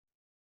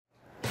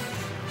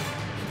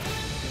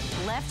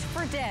Left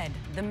for dead.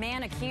 The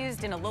man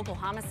accused in a local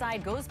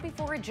homicide goes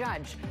before a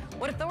judge.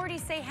 What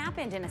authorities say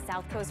happened in a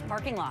South Coast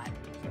parking lot.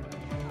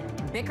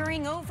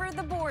 Bickering over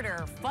the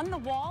border. Fund the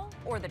wall,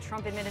 or the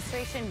Trump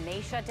administration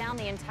may shut down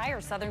the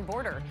entire southern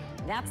border.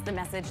 That's the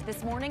message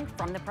this morning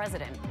from the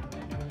president.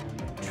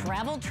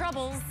 Travel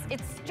troubles.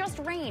 It's just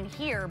rain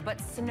here, but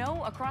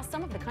snow across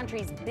some of the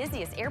country's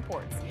busiest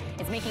airports.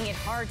 It's making it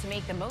hard to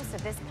make the most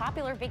of this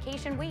popular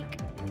vacation week.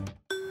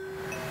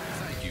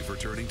 Thank you for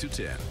turning to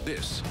 10.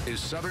 This is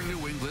Southern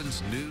New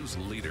England's news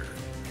leader.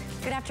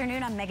 Good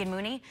afternoon, I'm Meaghan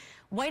Mooney.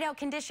 Whiteout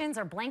conditions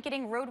are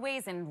blanketing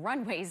roadways and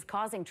runways,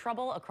 causing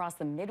trouble across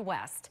the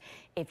Midwest.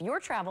 If your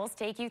travels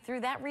take you through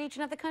that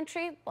region of the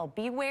country, well,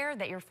 beware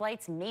that your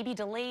flights may be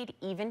delayed,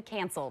 even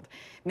canceled.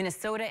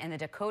 Minnesota and the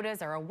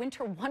Dakotas are a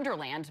winter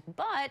wonderland,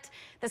 but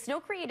the snow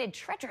created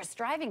treacherous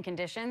driving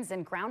conditions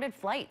and grounded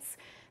flights.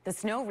 The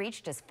snow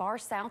reached as far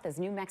south as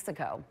New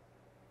Mexico.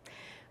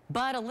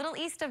 But a little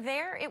east of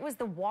there, it was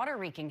the water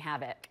wreaking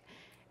havoc.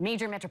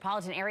 Major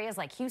metropolitan areas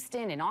like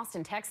Houston and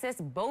Austin, Texas,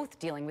 both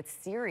dealing with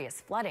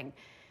serious flooding.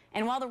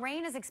 And while the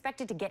rain is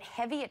expected to get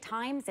heavy at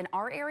times in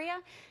our area,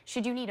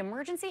 should you need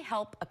emergency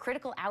help, a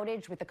critical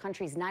outage with the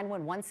country's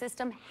 911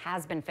 system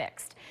has been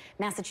fixed.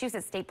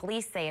 Massachusetts State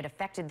Police say it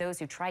affected those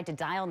who tried to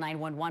dial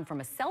 911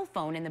 from a cell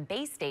phone in the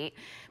Bay State.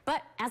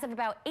 But as of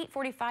about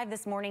 8:45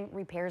 this morning,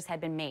 repairs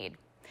had been made.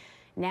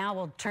 Now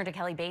we'll turn to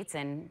Kelly Bates,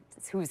 and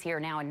who's here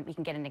now, and we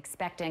can get an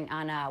expecting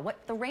on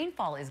what the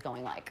rainfall is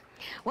going like.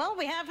 Well,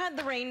 we have had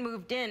the rain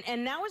moved in,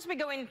 and now as we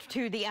go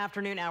into the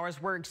afternoon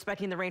hours, we're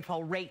expecting the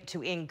rainfall rate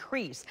to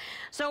increase.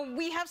 So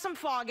we have some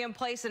fog in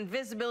place, and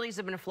visibilities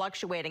have been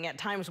fluctuating. At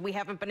times, we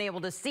haven't been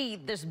able to see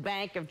this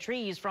bank of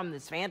trees from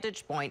this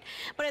vantage point,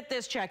 but at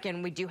this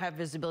check-in, we do have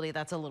visibility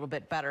that's a little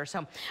bit better.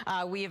 So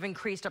we have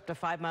increased up to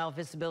 5-mile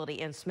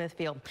visibility in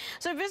Smithfield.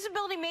 So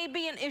visibility may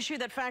be an issue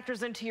that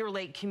factors into your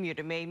late commute.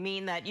 It may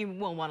mean that you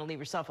will want to leave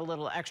yourself a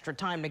little extra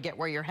time to get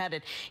where you're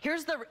headed.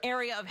 Here's the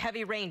area of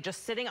heavy rain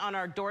just sitting on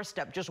our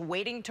doorstep, just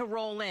waiting to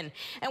roll in.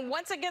 And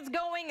once it gets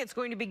going, it's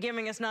going to be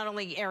giving us not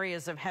only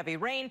areas of heavy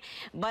rain,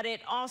 but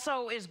it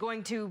also is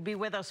going to be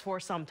with us for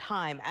some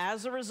time.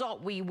 As a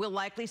result, we will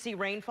likely see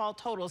rainfall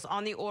totals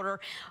on the order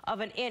of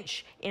an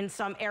inch in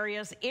some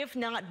areas, if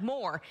not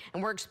more.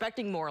 And we're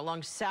expecting more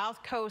along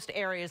South Coast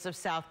areas of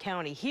South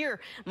County.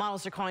 Here,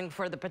 models are calling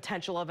for the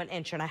potential of an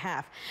inch and a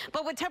half.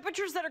 But with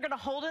temperatures that are going to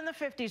hold in the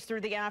 50s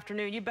through the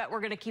afternoon, you bet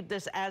we're going to keep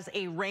this as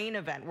a rain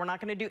event. We're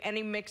not going to do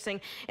any mixing.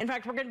 In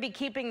fact, we're going to be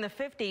keeping the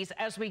 50s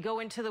as we go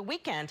into the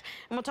weekend.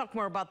 And we'll talk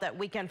more about that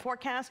weekend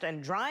forecast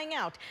and drying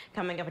out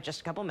coming up in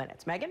just a couple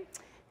minutes. Megan?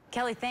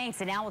 Kelly,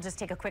 thanks. And now we'll just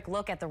take a quick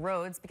look at the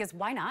roads, because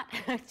why not?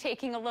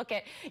 Taking a look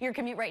at your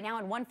commute right now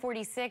on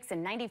 146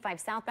 and 95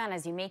 southbound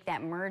as you make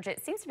that merge.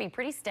 It seems to be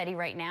pretty steady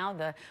right now,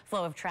 the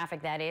flow of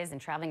traffic that is, and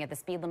traveling at the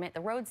speed limit.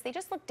 The roads, they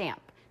just look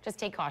damp. Just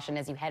take caution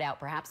as you head out,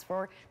 perhaps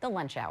for the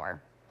lunch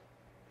hour.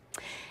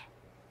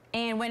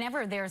 And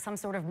whenever there's some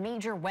sort of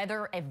major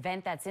weather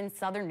event that's in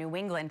southern New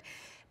England,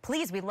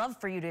 please, we'd love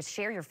for you to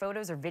share your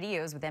photos or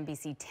videos with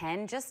NBC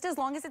 10, just as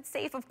long as it's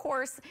safe, of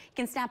course. You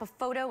can snap a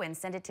photo and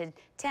send it to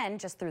 10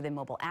 just through the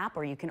mobile app,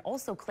 or you can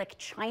also click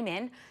Chime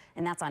In,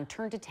 and that's on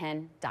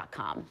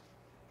turnto10.com.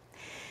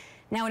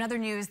 Now, in other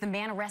news, the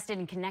man arrested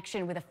in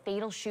connection with a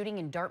fatal shooting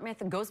in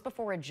Dartmouth goes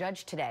before a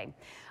judge today.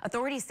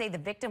 Authorities say the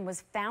victim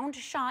was found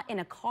shot in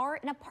a car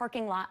in a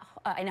parking lot,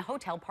 in a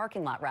hotel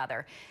parking lot,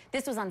 rather.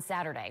 This was on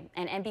Saturday.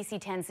 And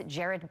NBC 10's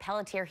Jared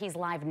Pelletier, he's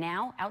live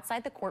now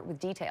outside the court with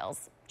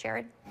details.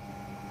 Jared?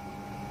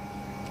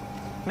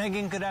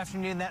 Megan, good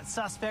afternoon. That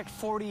suspect,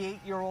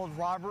 48-year-old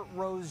Robert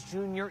Rose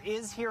Jr.,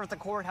 is here at the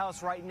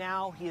courthouse right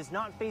now. He has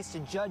not faced a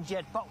judge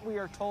yet, but we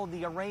are told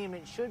the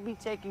arraignment should be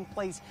taking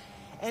place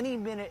any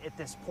minute at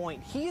this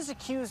point. He is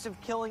accused of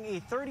killing a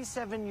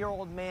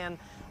 37-year-old man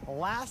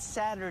last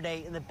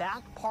Saturday in the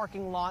back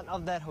parking lot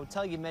of that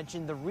hotel you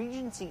mentioned, the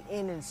Regency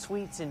Inn and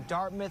Suites in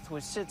Dartmouth,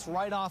 which sits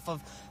right off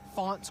of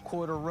Fonts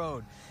Quarter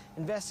Road.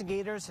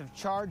 Investigators have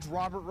charged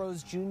Robert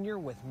Rose Jr.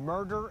 with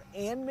murder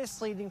and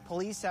misleading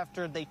police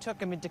after they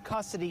took him into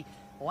custody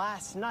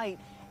last night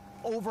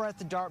over at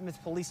the Dartmouth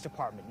Police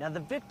Department. Now, the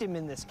victim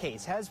in this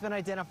case has been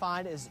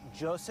identified as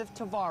Joseph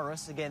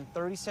Tavares, again,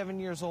 37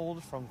 years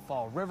old, from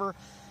Fall River.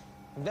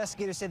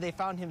 Investigators say they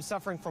found him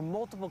suffering from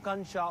multiple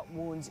gunshot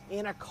wounds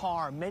in a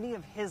car. Many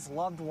of his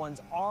loved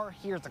ones are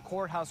here at the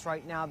courthouse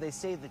right now. They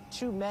say the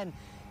two men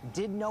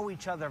did know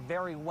each other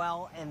very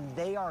well, and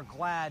they are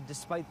glad,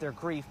 despite their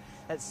grief,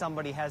 that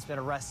somebody has been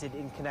arrested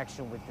in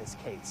connection with this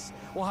case.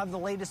 We'll have the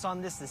latest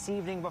on this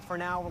evening, but for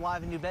now, we're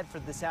live in New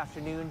Bedford this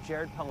afternoon.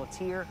 Jared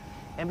Pelletier,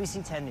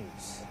 NBC 10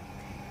 News.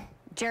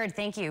 Jared,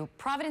 thank you.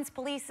 Providence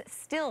police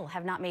still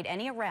have not made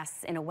any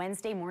arrests in a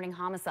Wednesday morning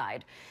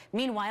homicide.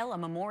 Meanwhile, a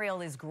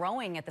memorial is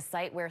growing at the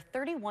site where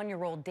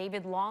 31-year-old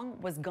David Long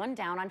was gunned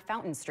down on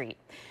Fountain Street.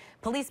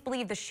 Police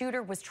believe the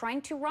shooter was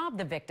trying to rob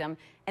the victim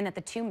and that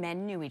the two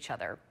men knew each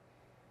other.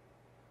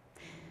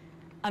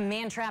 A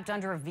man trapped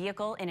under a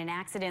vehicle in an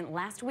accident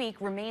last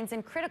week remains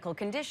in critical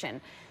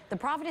condition. The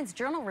Providence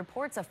Journal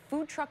reports a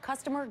food truck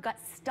customer got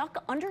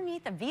stuck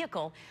underneath a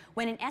vehicle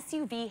when an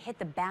SUV hit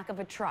the back of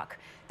a truck.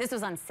 This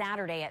was on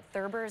Saturday at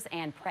Thurbers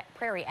and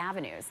Prairie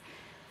Avenues.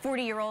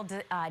 40-year-old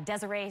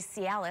Desiree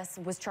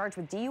Cialis was charged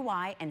with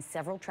DUI and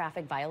several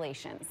traffic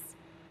violations.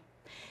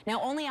 Now,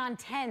 only on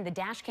 10, the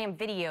dash cam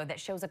video that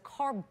shows a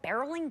car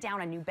barreling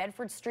down a New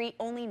Bedford street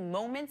only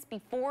moments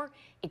before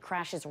it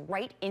crashes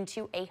right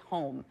into a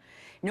home.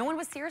 No one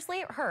was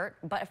seriously hurt,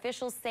 but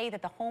officials say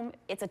that the home,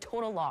 it's a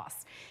total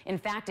loss. In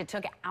fact, it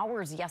took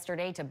hours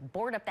yesterday to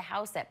board up the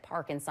house at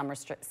Park and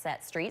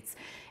Somerset Streets,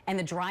 and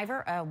the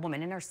driver, a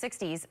woman in her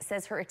 60s,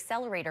 says her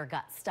accelerator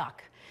got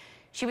stuck.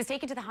 She was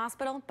taken to the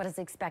hospital, but is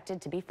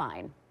expected to be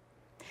fine.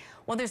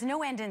 Well, there's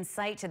no end in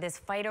sight to this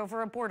fight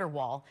over a border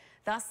wall,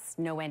 thus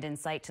no end in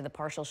sight to the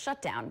partial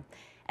shutdown.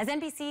 As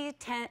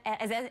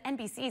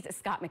NBC's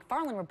Scott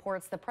McFarland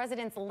reports, the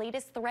president's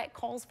latest threat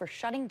calls for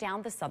shutting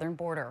down the southern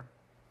border.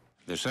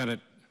 The Senate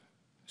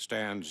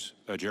stands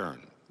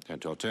adjourned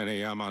until 10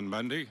 a.m. on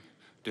Monday,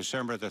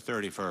 December the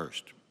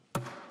 31st.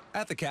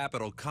 At the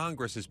Capitol,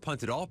 Congress has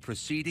punted all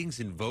proceedings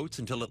and votes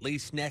until at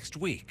least next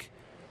week,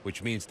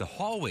 which means the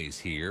hallways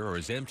here are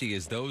as empty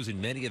as those in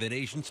many of the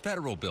nation's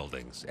federal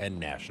buildings and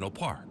national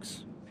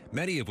parks,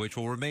 many of which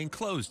will remain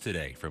closed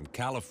today from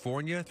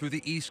California through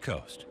the East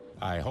Coast.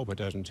 I hope it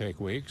doesn't take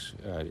weeks.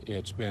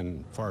 It's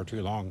been far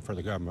too long for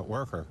the government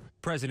worker.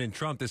 President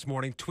Trump this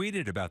morning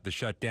tweeted about the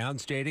shutdown,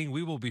 stating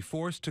we will be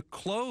forced to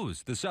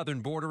close the southern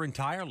border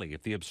entirely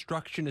if the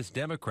obstructionist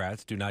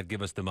Democrats do not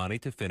give us the money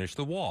to finish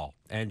the wall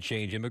and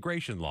change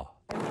immigration law.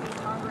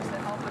 Congress to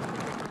help us,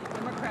 particularly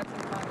Democrats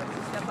in Congress,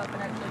 to step up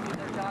and actually do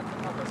their jobs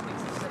and help us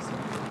fix the system.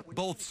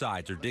 Both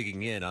sides are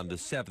digging in on the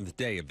 7th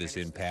day of this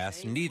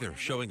impasse, neither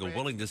showing a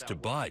willingness to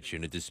budge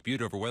in a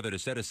dispute over whether to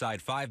set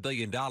aside $5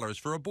 billion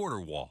for a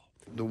border wall.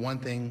 The one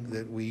thing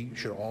that we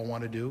should all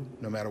want to do,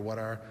 no matter what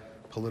our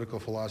political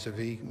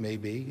philosophy may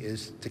be,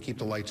 is to keep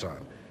the lights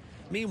on.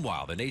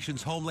 Meanwhile, the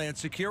nation's Homeland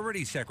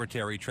Security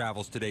Secretary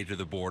travels today to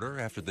the border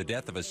after the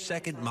death of a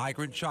second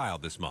migrant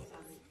child this month.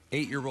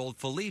 8-year-old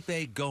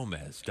Felipe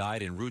Gomez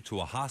died en route to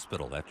a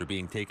hospital after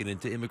being taken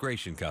into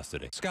immigration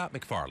custody. Scott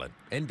McFarland,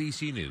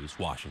 NBC News,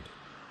 Washington.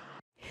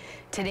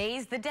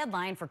 Today's the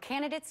deadline for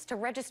candidates to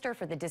register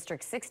for the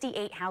District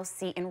 68 House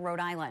seat in Rhode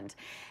Island.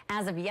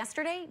 As of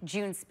yesterday,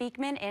 June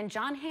Speakman and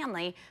John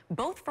Hanley,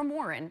 both from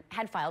Warren,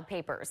 had filed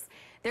papers.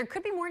 There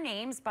could be more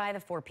names by the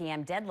 4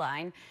 p.m.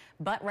 deadline,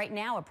 but right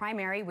now a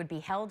primary would be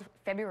held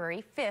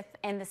February 5th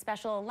and the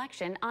special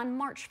election on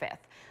March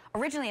 5th.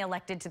 Originally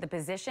elected to the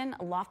position,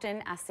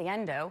 Lofton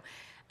Haciendo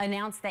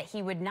announced that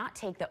he would not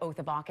take the oath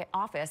of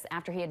office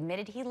after he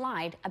admitted he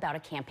lied about a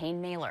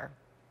campaign mailer.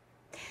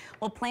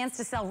 Well, plans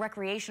to sell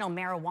recreational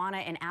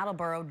marijuana in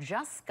Attleboro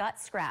just got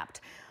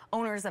scrapped.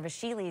 Owners of a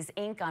Sheely's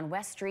Inc. on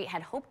West Street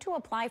had hoped to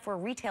apply for a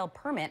retail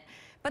permit,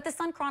 but the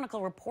Sun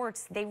Chronicle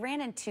reports they ran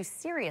into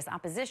serious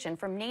opposition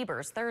from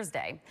neighbors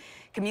Thursday.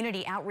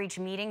 Community outreach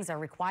meetings are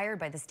required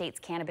by the state's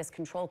Cannabis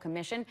Control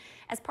Commission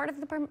as part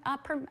of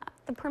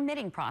the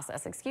permitting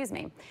process.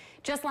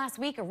 Just last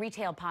week, a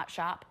retail pot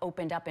shop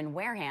opened up in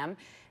Wareham.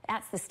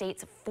 That's the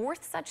state's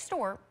 4th such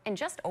store in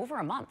just over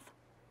a month.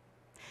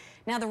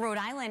 Now, the Rhode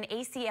Island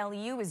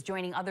ACLU is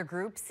joining other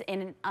groups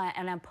in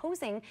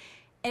opposing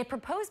a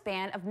proposed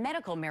ban of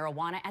medical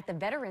marijuana at the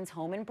Veterans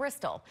Home in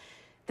Bristol.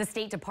 The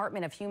State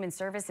Department of Human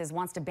Services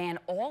wants to ban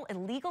all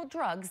illegal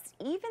drugs,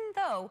 even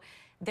though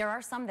there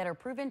are some that are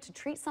proven to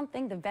treat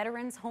something the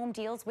Veterans Home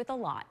deals with a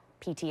lot,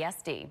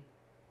 PTSD.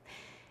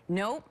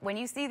 Nope, when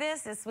you see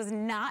this, this was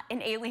not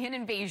an alien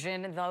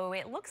invasion, though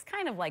it looks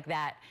kind of like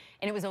that.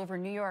 And it was over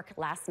New York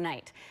last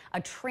night.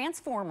 A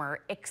transformer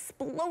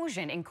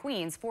explosion in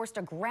Queens forced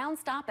a ground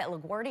stop at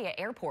LaGuardia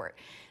Airport.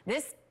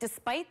 This,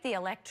 despite the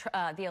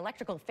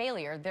electrical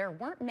failure, there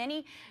weren't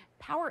many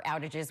power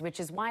outages, which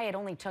is why it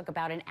only took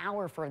about an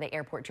hour for the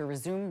airport to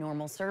resume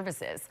normal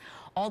services.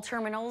 All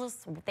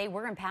terminals, they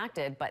were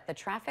impacted, but the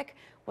traffic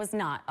was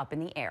not up in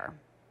the air.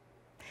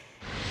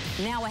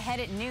 Now ahead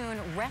at noon,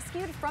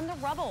 rescued from the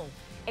rubble.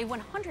 A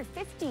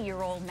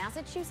 150-year-old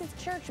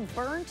Massachusetts church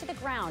burned to the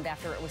ground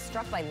after it was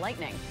struck by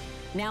lightning.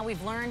 Now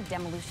we've learned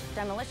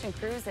demolition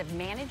crews have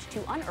managed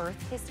to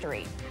unearth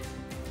history.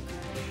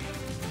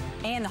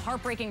 And the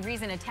heartbreaking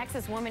reason a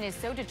Texas woman is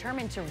so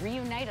determined to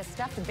reunite a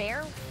stuffed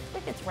bear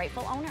with its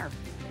rightful owner.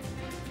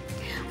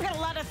 We've got a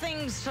lot of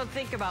things to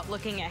think about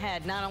looking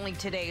ahead, not only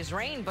today's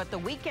rain, but the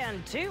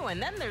weekend too.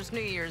 And then there's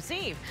New Year's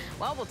Eve.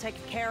 Well, we'll take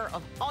care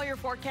of all your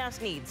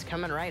forecast needs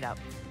coming right up.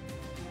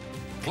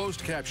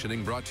 Closed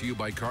captioning brought to you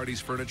by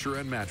Cardi's Furniture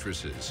and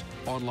Mattresses.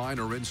 Online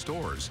or in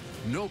stores,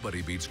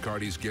 nobody beats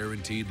Cardi's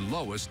guaranteed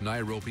lowest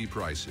Nairobi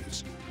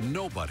prices.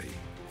 Nobody.